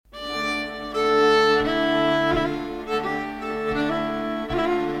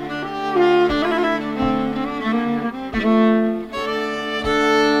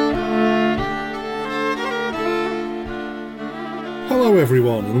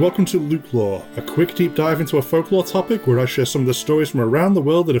everyone, and welcome to Lukelore, a quick deep dive into a folklore topic where I share some of the stories from around the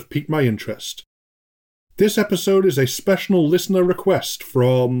world that have piqued my interest. This episode is a special listener request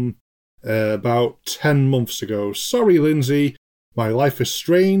from about 10 months ago. Sorry, Lindsay, my life is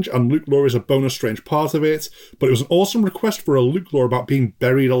strange, and Lukelore is a bonus strange part of it, but it was an awesome request for a Lukelore about being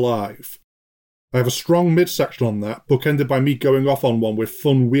buried alive. I have a strong midsection on that, bookended by me going off on one with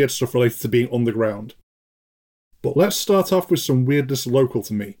fun, weird stuff related to being underground. But let's start off with some weirdness local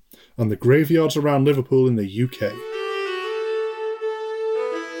to me, and the graveyards around Liverpool in the UK.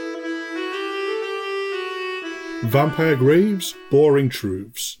 Vampire graves, boring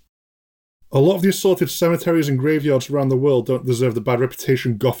truths. A lot of the assorted cemeteries and graveyards around the world don't deserve the bad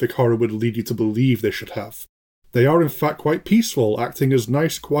reputation Gothic horror would lead you to believe they should have. They are in fact quite peaceful, acting as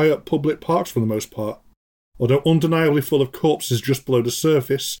nice, quiet public parks for the most part. Although undeniably full of corpses just below the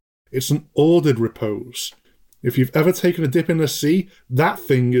surface, it's an ordered repose. If you've ever taken a dip in the sea, that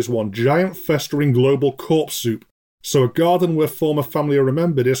thing is one giant festering global corpse soup, so a garden where former family are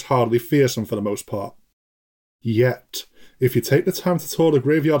remembered is hardly fearsome for the most part. Yet, if you take the time to tour the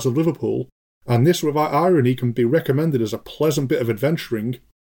graveyards of Liverpool, and this without irony can be recommended as a pleasant bit of adventuring,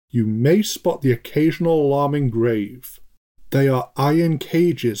 you may spot the occasional alarming grave. They are iron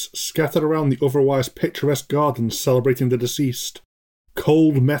cages scattered around the otherwise picturesque gardens celebrating the deceased,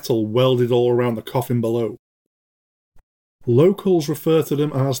 cold metal welded all around the coffin below. Locals refer to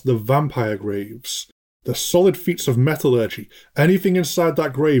them as the vampire graves. They're solid feats of metallurgy. Anything inside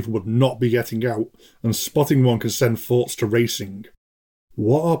that grave would not be getting out, and spotting one can send thoughts to racing.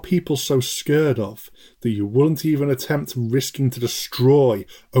 What are people so scared of that you wouldn't even attempt risking to destroy,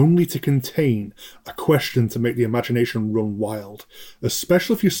 only to contain? A question to make the imagination run wild,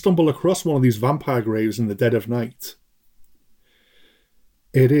 especially if you stumble across one of these vampire graves in the dead of night.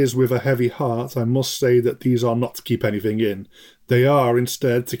 It is with a heavy heart I must say that these are not to keep anything in. They are,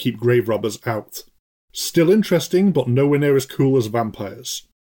 instead, to keep grave robbers out. Still interesting, but nowhere near as cool as vampires.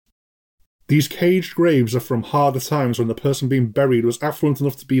 These caged graves are from harder times when the person being buried was affluent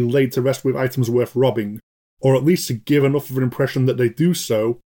enough to be laid to rest with items worth robbing, or at least to give enough of an impression that they do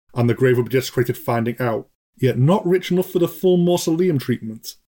so, and the grave would be desecrated finding out, yet not rich enough for the full mausoleum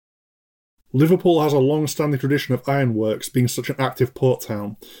treatment. Liverpool has a long-standing tradition of ironworks being such an active port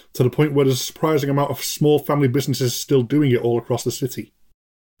town, to the point where there's a surprising amount of small family businesses still doing it all across the city.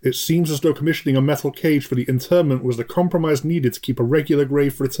 It seems as though commissioning a metal cage for the interment was the compromise needed to keep a regular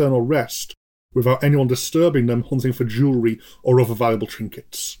grave for eternal rest, without anyone disturbing them hunting for jewellery or other valuable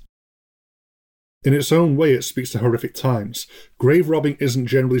trinkets. In its own way, it speaks to horrific times. Grave robbing isn't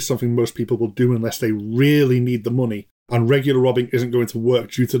generally something most people will do unless they really need the money, and regular robbing isn't going to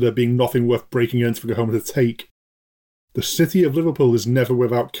work due to there being nothing worth breaking into a home to take. The city of Liverpool is never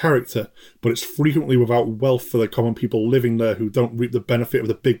without character, but it's frequently without wealth for the common people living there who don't reap the benefit of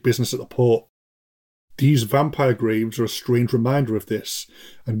the big business at the port. These vampire graves are a strange reminder of this,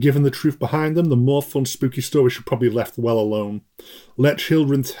 and given the truth behind them, the more fun spooky story should probably be left well alone. Let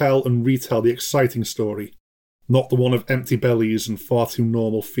children tell and retell the exciting story, not the one of empty bellies and far too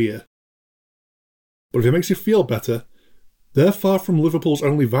normal fear. But if it makes you feel better, they're far from Liverpool's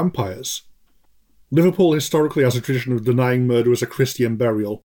only vampires. Liverpool historically has a tradition of denying murderers a Christian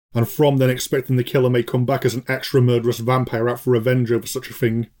burial, and from then expecting the killer may come back as an extra murderous vampire out for revenge over such a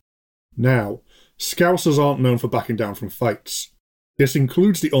thing. Now, Scousers aren't known for backing down from fights. This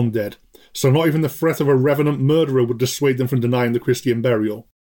includes the undead, so not even the threat of a revenant murderer would dissuade them from denying the Christian burial.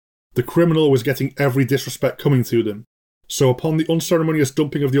 The criminal was getting every disrespect coming to them, so upon the unceremonious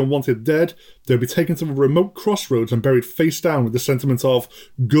dumping of the unwanted dead, they'd be taken to a remote crossroads and buried face down with the sentiment of,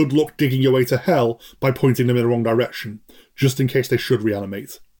 good luck digging your way to hell by pointing them in the wrong direction, just in case they should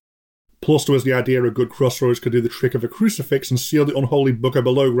reanimate. Plus there was the idea a good crossroads could do the trick of a crucifix and seal the unholy bugger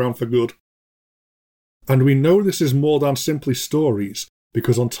below ground for good. And we know this is more than simply stories,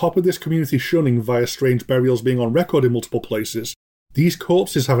 because on top of this community shunning via strange burials being on record in multiple places, these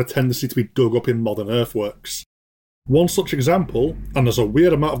corpses have a tendency to be dug up in modern earthworks. One such example, and there's a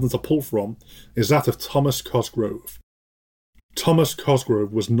weird amount of them to pull from, is that of Thomas Cosgrove. Thomas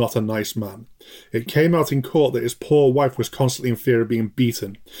Cosgrove was not a nice man. It came out in court that his poor wife was constantly in fear of being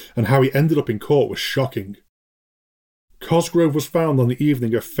beaten, and how he ended up in court was shocking. Cosgrove was found on the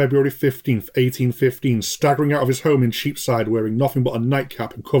evening of February 15th, 1815, staggering out of his home in Cheapside wearing nothing but a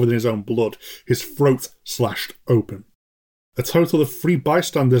nightcap and covered in his own blood, his throat slashed open. A total of 3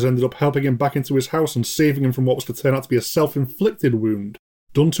 bystanders ended up helping him back into his house and saving him from what was to turn out to be a self-inflicted wound,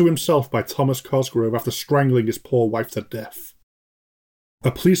 done to himself by Thomas Cosgrove after strangling his poor wife to death.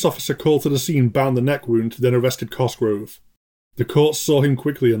 A police officer called to the scene bound the neck wound, then arrested Cosgrove. The court saw him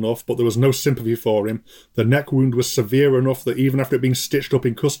quickly enough, but there was no sympathy for him. The neck wound was severe enough that even after it being stitched up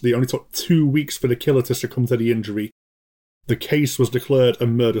in custody, it only took 2 weeks for the killer to succumb to the injury. The case was declared a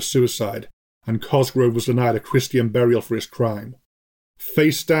murder-suicide, and Cosgrove was denied a Christian burial for his crime.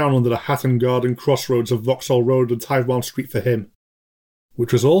 Face down under the Hatton Garden crossroads of Vauxhall Road and Tythebarn Street for him.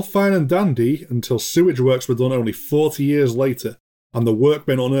 Which was all fine and dandy until sewage works were done only 40 years later, and the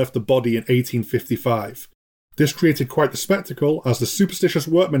workmen unearthed the body in 1855. This created quite the spectacle, as the superstitious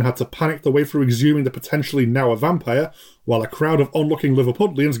workmen had to panic their way through exhuming the potentially now a vampire, while a crowd of onlooking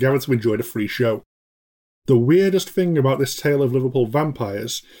Liverpudlians gathered to enjoy the free show. The weirdest thing about this tale of Liverpool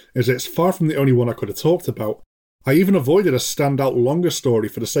vampires is it's far from the only one I could have talked about. I even avoided a standout longer story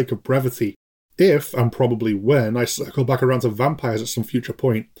for the sake of brevity. If, and probably when, I circle back around to vampires at some future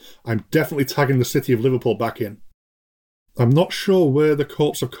point, I'm definitely tagging the city of Liverpool back in. I'm not sure where the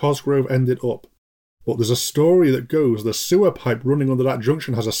corpse of Cosgrove ended up, but there's a story that goes the sewer pipe running under that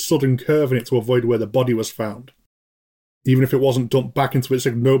junction has a sudden curve in it to avoid where the body was found. Even if it wasn't dumped back into its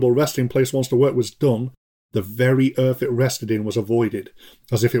ignoble resting place once the work was done, the very earth it rested in was avoided,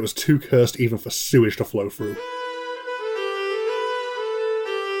 as if it was too cursed even for sewage to flow through.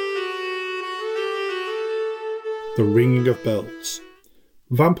 The ringing of bells.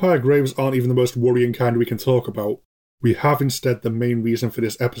 Vampire graves aren't even the most worrying kind we can talk about. We have instead the main reason for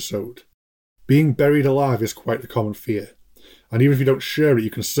this episode. Being buried alive is quite the common fear, and even if you don't share it, you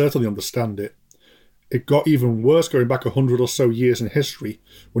can certainly understand it. It got even worse going back 100 or so years in history,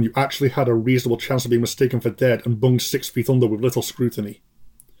 when you actually had a reasonable chance of being mistaken for dead and bunged 6 feet under with little scrutiny.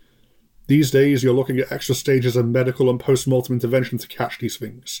 These days, you're looking at extra stages of medical and post-mortem intervention to catch these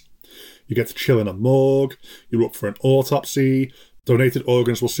things. You get to chill in a morgue, you look for an autopsy, donated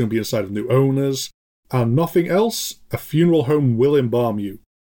organs will soon be inside of new owners, and nothing else, a funeral home will embalm you.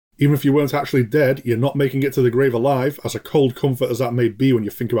 Even if you weren't actually dead, you're not making it to the grave alive, as a cold comfort as that may be when you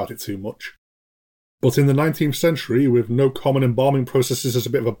think about it too much. But in the 19th century, with no common embalming processes as a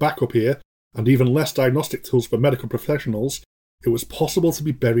bit of a backup here, and even less diagnostic tools for medical professionals, it was possible to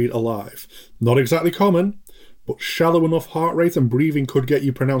be buried alive. Not exactly common, but shallow enough heart rate and breathing could get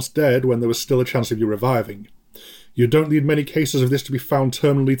you pronounced dead when there was still a chance of you reviving. You don't need many cases of this to be found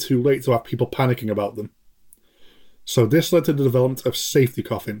terminally too late to have people panicking about them. So this led to the development of safety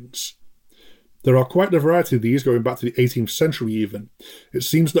coffins. There are quite a variety of these going back to the 18th century even. It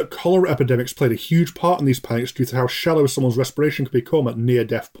seems that cholera epidemics played a huge part in these panics due to how shallow someone's respiration could become at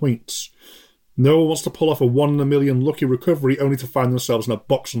near-death points. No one wants to pull off a 1 in a million lucky recovery only to find themselves in a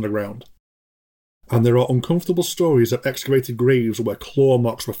box underground. And there are uncomfortable stories of excavated graves where claw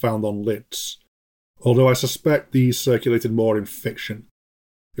marks were found on lids. Although I suspect these circulated more in fiction.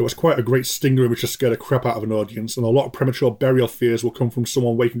 It was quite a great stinger in which to scare the crap out of an audience, and a lot of premature burial fears will come from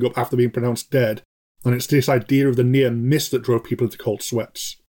someone waking up after being pronounced dead, and it's this idea of the near miss that drove people into cold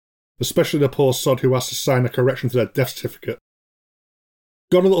sweats. Especially the poor sod who has to sign a correction to their death certificate.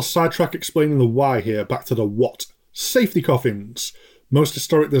 Got a little sidetrack explaining the why here, back to the what. Safety coffins! Most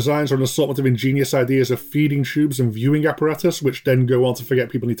historic designs are an assortment of ingenious ideas of feeding tubes and viewing apparatus, which then go on to forget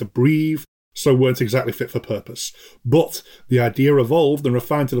people need to breathe, so weren't exactly fit for purpose. But the idea evolved and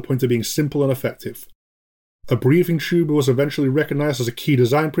refined to the point of being simple and effective. A breathing tube was eventually recognised as a key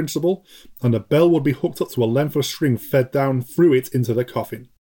design principle, and a bell would be hooked up to a length of string fed down through it into the coffin.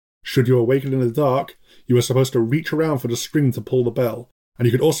 Should you awaken in the dark, you were supposed to reach around for the string to pull the bell, and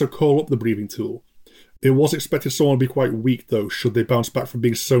you could also call up the breathing tool. It was expected someone would be quite weak though, should they bounce back from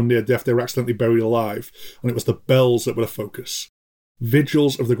being so near death they were accidentally buried alive, and it was the bells that were the focus.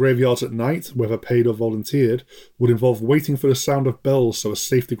 Vigils of the graveyards at night, whether paid or volunteered, would involve waiting for the sound of bells so a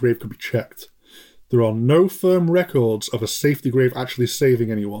safety grave could be checked. There are no firm records of a safety grave actually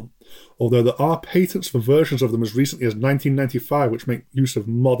saving anyone, although there are patents for versions of them as recently as 1995 which make use of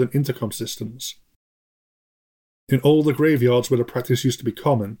modern intercom systems. In older graveyards where the practice used to be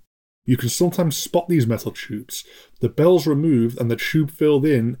common, you can sometimes spot these metal tubes, the bells removed and the tube filled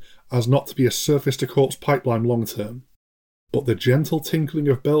in as not to be a surface-to-corpse pipeline long-term. But the gentle tinkling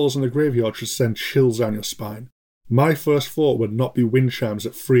of bells in the graveyard should send chills down your spine. My first thought would not be wind chimes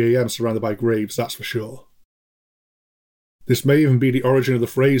at 3 AM surrounded by graves, that's for sure. This may even be the origin of the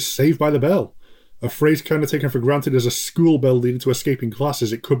phrase "saved by the bell." A phrase kind of taken for granted as a school bell leading to escaping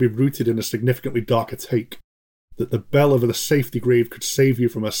classes, it could be rooted in a significantly darker take. That the bell over the safety grave could save you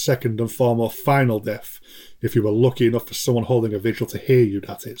from a second and far more final death, if you were lucky enough for someone holding a vigil to hear you,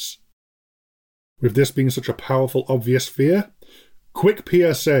 that is. With this being such a powerful, obvious fear, quick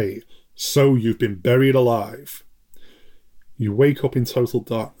PSA, so you've been buried alive. You wake up in total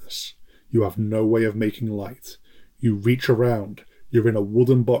darkness. You have no way of making light. You reach around. You're in a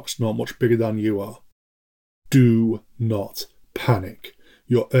wooden box not much bigger than you are. Do not Panic.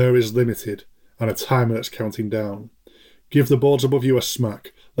 Your air is limited, and a timer that's counting down. Give the boards above you a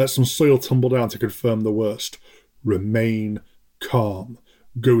smack. Let some soil tumble down to confirm the worst. Remain calm.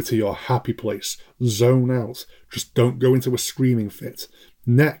 Go to your happy place. Zone out. Just don't go into a screaming fit.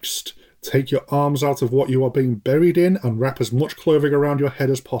 Next, take your arms out of what you are being buried in and wrap as much clothing around your head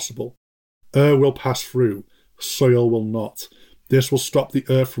as possible. Air will pass through. Soil will not. This will stop the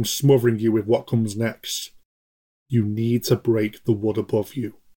earth from smothering you with what comes next. You need to break the wood above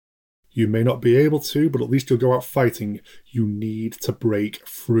you. You may not be able to, but at least you'll go out fighting. You need to break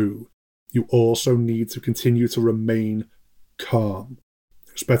through. You also need to continue to remain calm.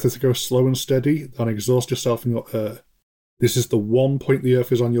 It's better to go slow and steady than exhaust yourself in your air. This is the one point the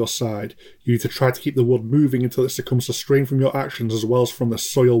earth is on your side. You need to try to keep the wood moving until it succumbs to strain from your actions as well as from the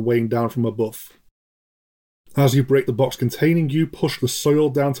soil weighing down from above. As you break the box containing you, push the soil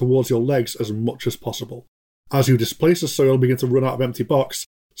down towards your legs as much as possible. As you displace the soil and begin to run out of empty box,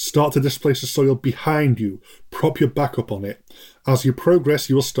 start to displace the soil behind you. Prop your back up on it. As you progress,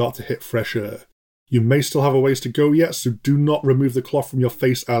 you will start to hit fresh air. You may still have a ways to go yet, so do not remove the cloth from your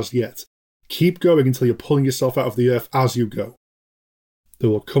face as yet. Keep going until you're pulling yourself out of the earth as you go. There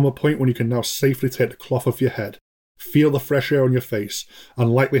will come a point when you can now safely take the cloth off your head, feel the fresh air on your face,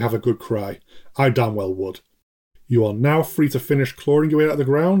 and likely have a good cry. I damn well would. You are now free to finish clawing your way out of the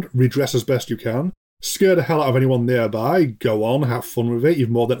ground, redress as best you can, scare the hell out of anyone nearby, go on, have fun with it, you've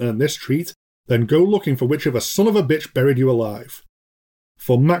more than earned this treat, then go looking for whichever son of a bitch buried you alive.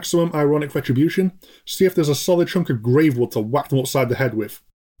 For maximum ironic retribution, see if there's a solid chunk of grave wood to whack them upside the head with.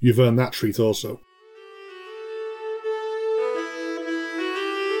 You've earned that treat also.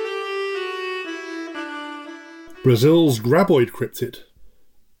 Brazil's Graboid Cryptid.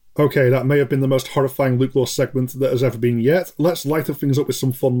 Okay, that may have been the most horrifying Luke Lore segment that has ever been yet. Let's lighten things up with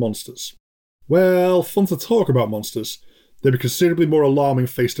some fun monsters. Well, fun to talk about monsters. They'd be considerably more alarming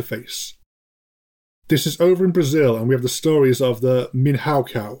face to face. This is over in Brazil, and we have the stories of the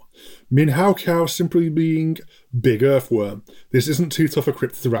Minhocao. Minhocao simply being big earthworm. This isn't too tough a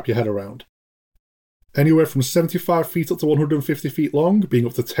cryptid to wrap your head around. Anywhere from 75 feet up to 150 feet long, being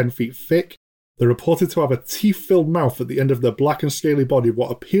up to 10 feet thick, they're reported to have a teeth-filled mouth at the end of their black and scaly body with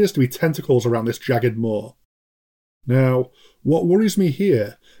what appears to be tentacles around this jagged maw. Now, what worries me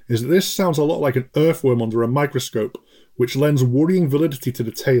here is that this sounds a lot like an earthworm under a microscope, which lends worrying validity to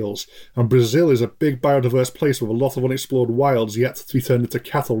the tales, and Brazil is a big biodiverse place with a lot of unexplored wilds yet to be turned into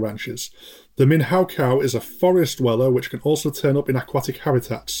cattle ranches. The Minhocao is a forest dweller which can also turn up in aquatic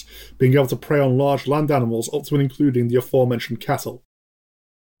habitats, being able to prey on large land animals up to and including the aforementioned cattle.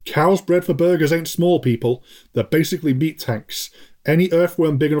 Cows bred for burgers ain't small, people. They're basically meat tanks. Any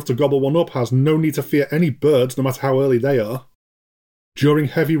earthworm big enough to gobble one up has no need to fear any birds, no matter how early they are. During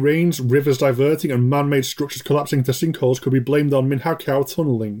heavy rains, rivers diverting and man-made structures collapsing into sinkholes could be blamed on Minhocao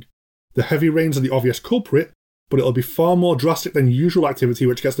tunnelling. The heavy rains are the obvious culprit, but it'll be far more drastic than usual activity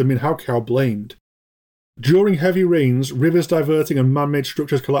which gets the Minhocao blamed. During heavy rains, rivers diverting and man-made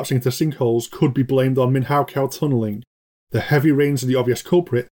structures collapsing into sinkholes could be blamed on Minhocao tunnelling. The heavy rains are the obvious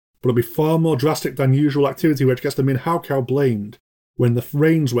culprit, but it'll be far more drastic than usual activity which gets the Minhocao blamed. When the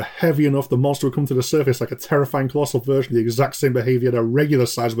rains were heavy enough, the monster would come to the surface like a terrifying colossal version of the exact same behaviour that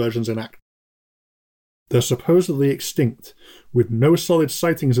regular-sized versions enact. They're supposedly extinct, with no solid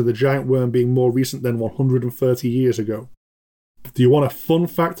sightings of the giant worm being more recent than 130 years ago. Do you want a fun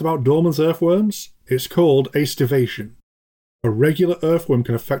fact about dormant earthworms? It's called aestivation. A regular earthworm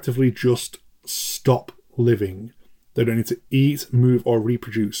can effectively just stop living. They don't need to eat, move, or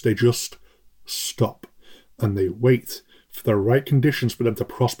reproduce. They just stop. And they wait for the right conditions for them to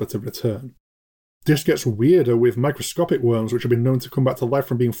prosper to return. This gets weirder with microscopic worms which have been known to come back to life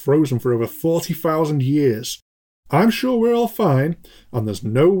from being frozen for over 40,000 years. I'm sure we're all fine, and there's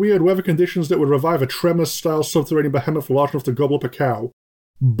no weird weather conditions that would revive a Tremors-style subterranean behemoth large enough to gobble up a cow.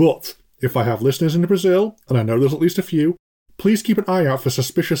 But if I have listeners in Brazil, and I know there's at least a few, please keep an eye out for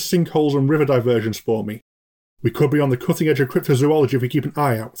suspicious sinkholes and river diversions for me. We could be on the cutting edge of cryptozoology if we keep an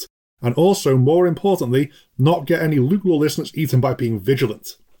eye out. And also, more importantly, not get any Luke Lore listeners eaten by being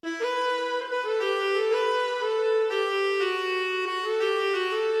vigilant.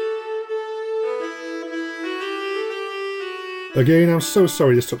 Again, I'm so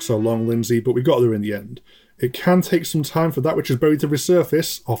sorry this took so long, Lindsay, but we got there in the end. It can take some time for that which is buried to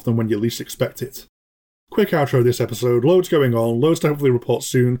resurface, often when you least expect it. Quick outro this episode, loads going on, loads to hopefully report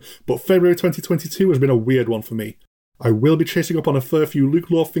soon, but February 2022 has been a weird one for me. I will be chasing up on a fair few Luke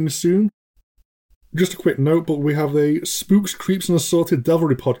Lore things soon. Just a quick note, but we have a Spooks, Creeps and Assorted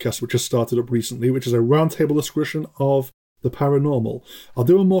Devilry podcast which has started up recently, which is a roundtable discussion of the paranormal. I'll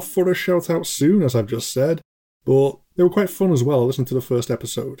do a more thorough shout out soon, as I've just said, but They were quite fun as well. I listened to the first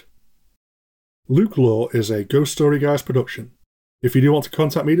episode. Luke Law is a Ghost Story Guys production. If you do want to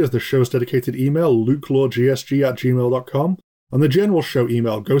contact me, there's the show's dedicated email, lukelawgsg@gmail.com, and the general show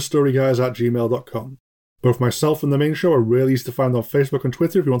email, ghoststoryguys@gmail.com. Both myself and the main show are really easy to find on Facebook and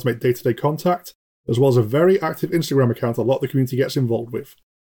Twitter if you want to make day-to-day contact, as well as a very active Instagram account a lot of the community gets involved with.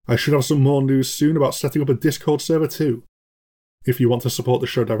 I should have some more news soon about setting up a Discord server too. If you want to support the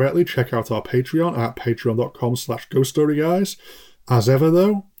show directly, check out our Patreon at patreon.com/ghoststoryguys. As ever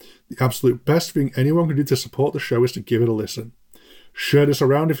though, the absolute best thing anyone can do to support the show is to give it a listen. Share this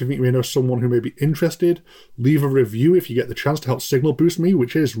around if you think you may know someone who may be interested. Leave a review if you get the chance to help signal boost me,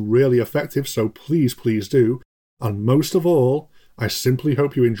 which is really effective, so please do. And most of all, I simply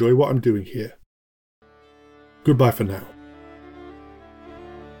hope you enjoy what I'm doing here. Goodbye for now.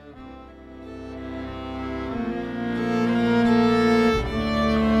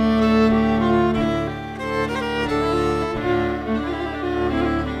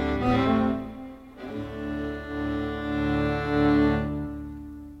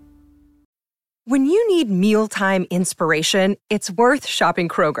 When you need mealtime inspiration, it's worth shopping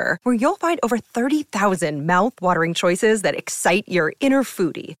Kroger, where you'll find over 30,000 mouth-watering choices that excite your inner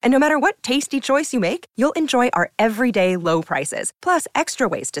foodie. And no matter what tasty choice you make, you'll enjoy our everyday low prices, plus extra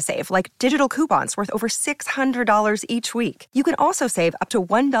ways to save, like digital coupons worth over $600 each week. You can also save up to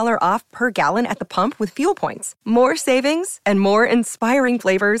 $1 off per gallon at the pump with fuel points. More savings and more inspiring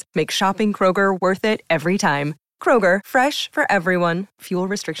flavors make shopping Kroger worth it every time. Kroger, fresh for everyone. Fuel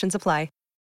restrictions apply.